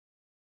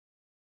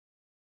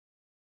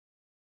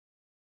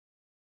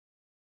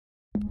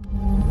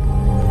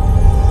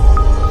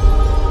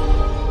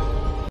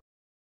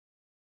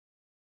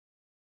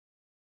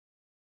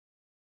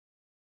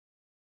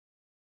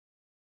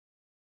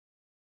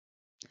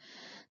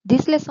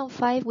This lesson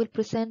 5 will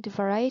present a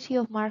variety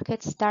of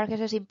markets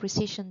targeted in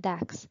Precision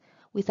DACs,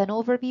 with an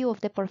overview of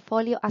the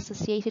portfolio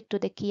associated to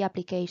the key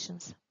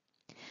applications.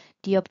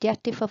 The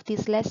objective of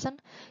this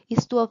lesson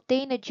is to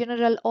obtain a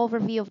general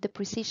overview of the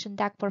Precision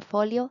DAC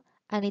portfolio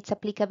and its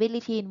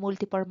applicability in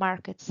multiple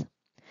markets.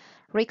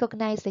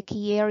 Recognize the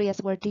key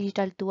areas where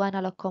digital to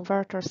analog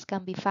converters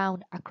can be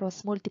found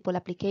across multiple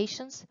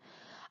applications,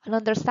 and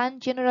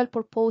understand general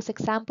purpose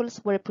examples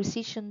where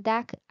Precision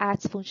DAC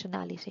adds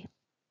functionality.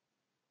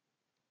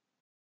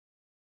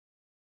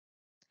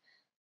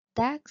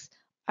 DACs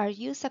are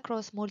used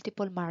across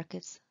multiple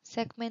markets,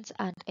 segments,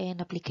 and end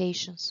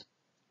applications.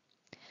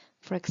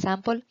 For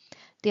example,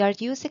 they are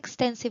used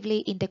extensively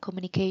in the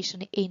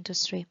communication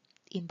industry,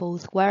 in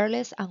both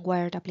wireless and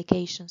wired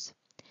applications,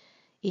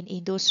 in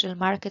industrial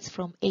markets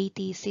from AT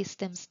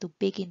systems to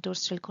big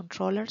industrial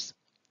controllers,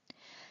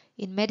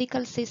 in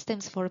medical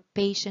systems for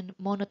patient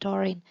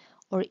monitoring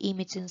or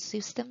imaging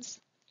systems,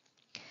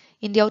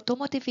 in the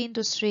automotive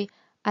industry,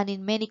 and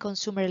in many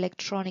consumer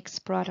electronics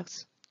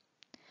products.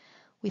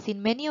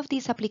 Within many of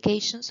these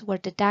applications where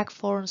the DAC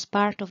forms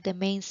part of the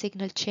main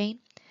signal chain,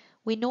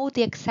 we know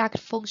the exact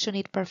function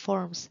it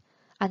performs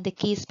and the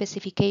key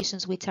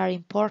specifications which are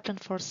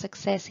important for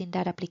success in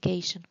that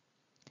application.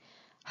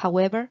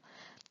 However,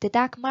 the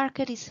DAC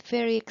market is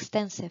very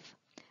extensive,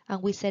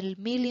 and we sell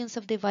millions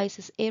of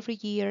devices every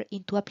year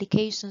into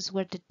applications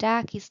where the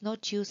DAC is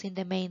not used in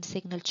the main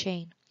signal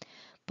chain,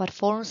 but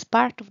forms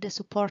part of the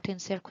supporting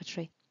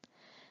circuitry,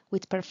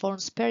 which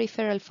performs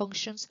peripheral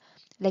functions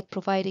like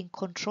providing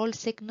control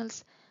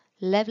signals,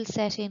 level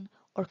setting,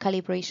 or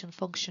calibration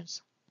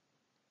functions.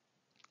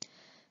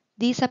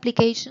 These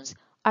applications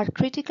are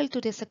critical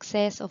to the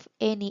success of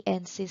any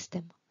end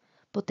system,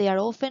 but they are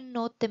often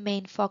not the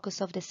main focus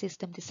of the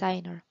system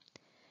designer.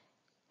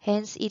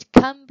 Hence, it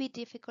can be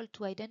difficult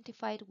to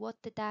identify what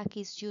the DAC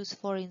is used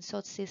for in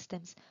such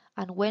systems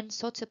and when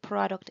such a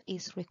product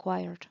is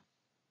required.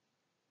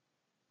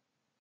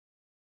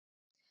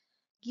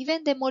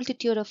 Given the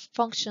multitude of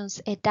functions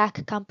a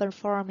DAC can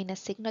perform in a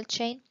signal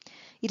chain,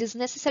 it is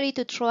necessary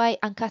to try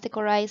and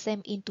categorize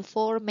them into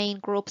 4 main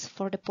groups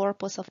for the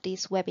purpose of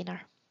this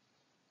webinar.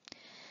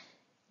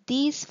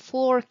 These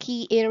 4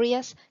 key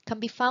areas can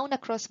be found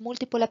across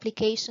multiple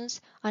applications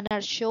and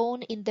are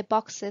shown in the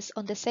boxes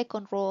on the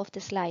second row of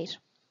the slide.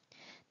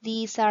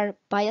 These are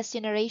bias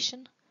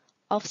generation,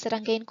 offset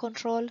and gain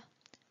control,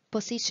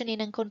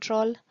 positioning and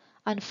control,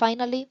 and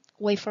finally,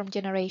 waveform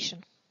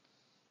generation.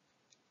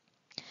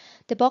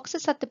 The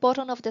boxes at the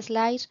bottom of the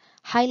slide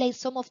highlight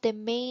some of the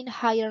main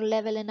higher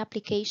level end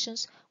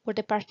applications where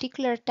the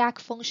particular DAC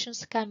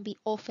functions can be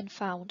often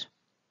found.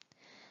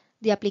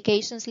 The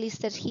applications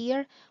listed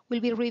here will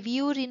be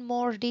reviewed in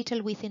more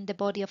detail within the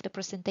body of the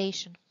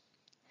presentation.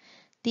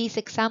 These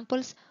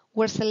examples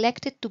were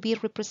selected to be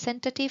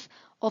representative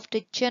of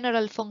the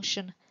general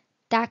function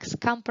DACs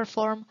can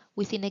perform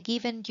within a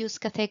given use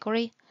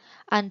category,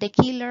 and the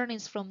key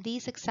learnings from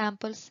these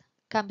examples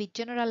can be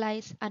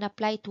generalized and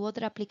applied to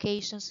other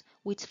applications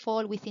which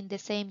fall within the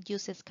same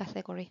uses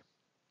category.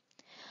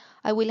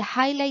 I will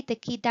highlight the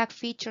key DAC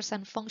features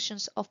and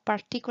functions of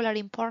particular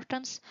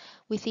importance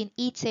within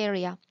each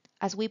area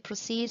as we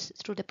proceed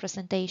through the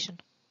presentation.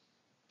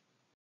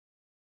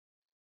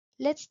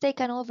 Let's take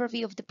an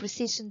overview of the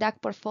Precision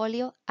DAC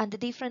portfolio and the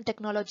different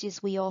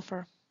technologies we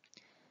offer.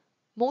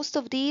 Most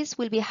of these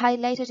will be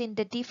highlighted in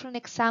the different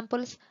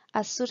examples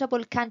as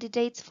suitable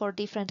candidates for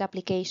different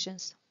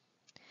applications.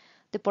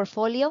 The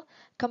portfolio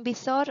can be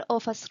thought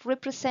of as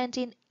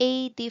representing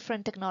 8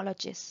 different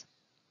technologies.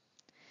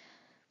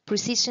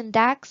 Precision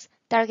DACs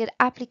target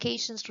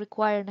applications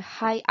requiring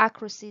high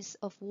accuracies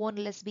of 1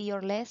 lb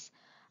or less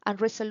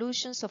and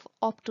resolutions of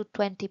up to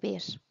 20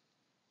 bit.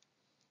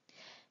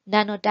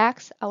 Nano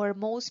DACs, our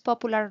most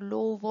popular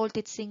low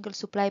voltage single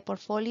supply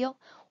portfolio,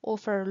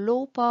 offer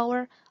low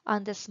power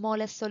and the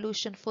smallest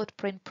solution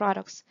footprint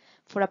products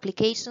for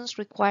applications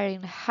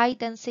requiring high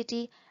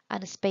density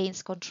and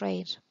space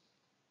constraint.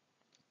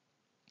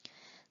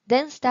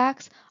 Dense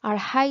DACs are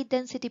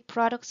high-density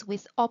products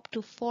with up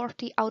to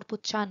 40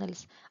 output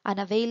channels and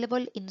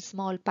available in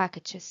small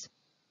packages.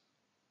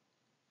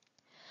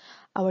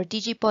 Our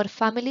DigiPod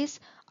families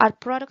are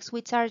products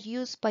which are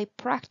used by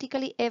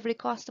practically every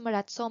customer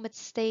at some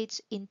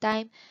stage in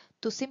time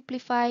to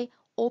simplify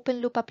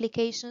open-loop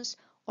applications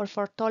or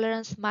for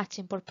tolerance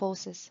matching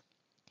purposes.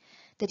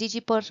 The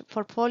DigiPod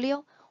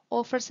portfolio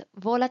offers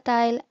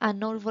volatile and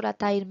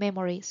non-volatile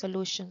memory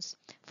solutions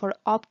for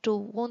up to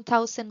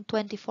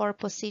 1024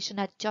 position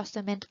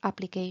adjustment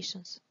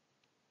applications.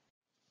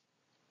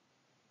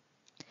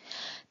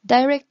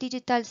 Direct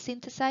digital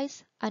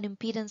synthesis and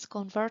impedance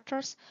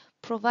converters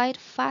provide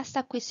fast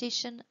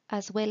acquisition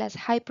as well as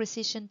high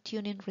precision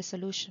tuning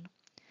resolution.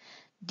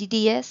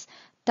 DDS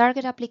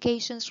target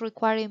applications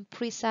requiring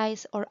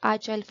precise or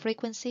agile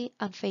frequency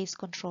and phase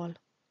control.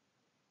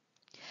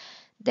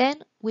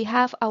 Then we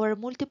have our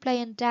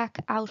multiplying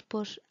DAC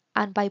output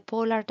and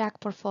bipolar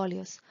DAC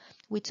portfolios,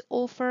 which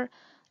offer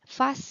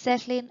fast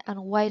settling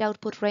and wide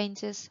output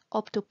ranges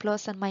up to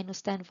plus and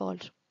minus 10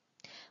 volt.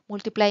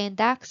 Multiplying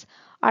DACs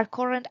are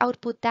current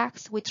output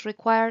DACs which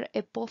require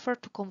a buffer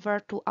to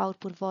convert to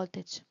output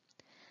voltage.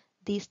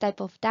 These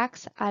type of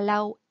DACs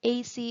allow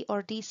AC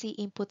or DC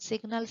input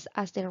signals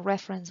as their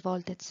reference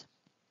voltage.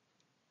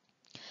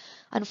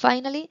 And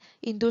finally,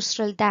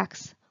 industrial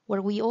DACs,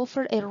 where we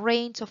offer a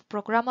range of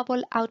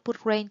programmable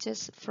output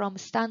ranges from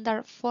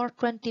standard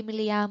 420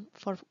 mA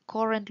for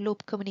current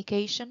loop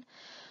communication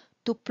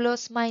to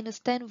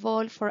 ±10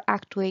 volt for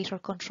actuator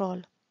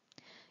control.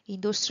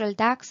 Industrial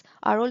DACs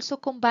are also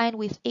combined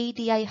with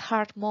ADI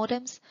hard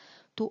modems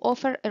to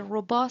offer a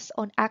robust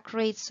and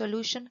accurate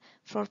solution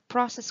for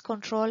process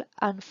control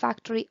and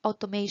factory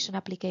automation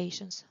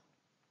applications.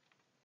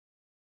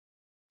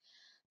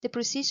 The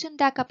Precision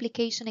DAC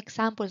application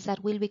examples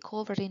that will be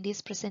covered in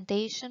this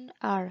presentation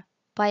are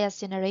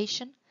bias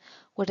generation,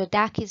 where the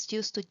DAC is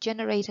used to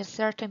generate a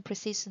certain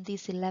precision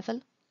DC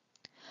level;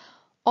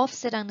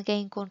 offset and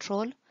gain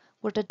control,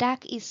 where the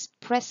DAC is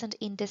present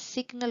in the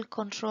signal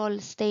control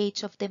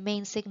stage of the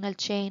main signal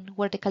chain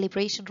where the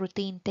calibration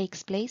routine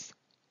takes place;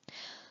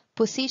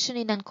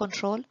 positioning and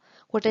control,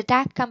 where the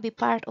DAC can be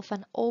part of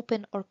an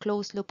open or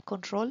closed loop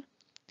control;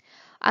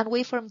 and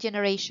waveform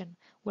generation,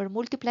 where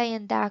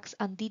multiplying DACs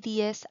and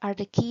DDS are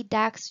the key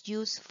DACs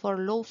used for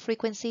low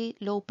frequency,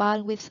 low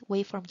bandwidth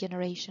waveform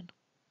generation.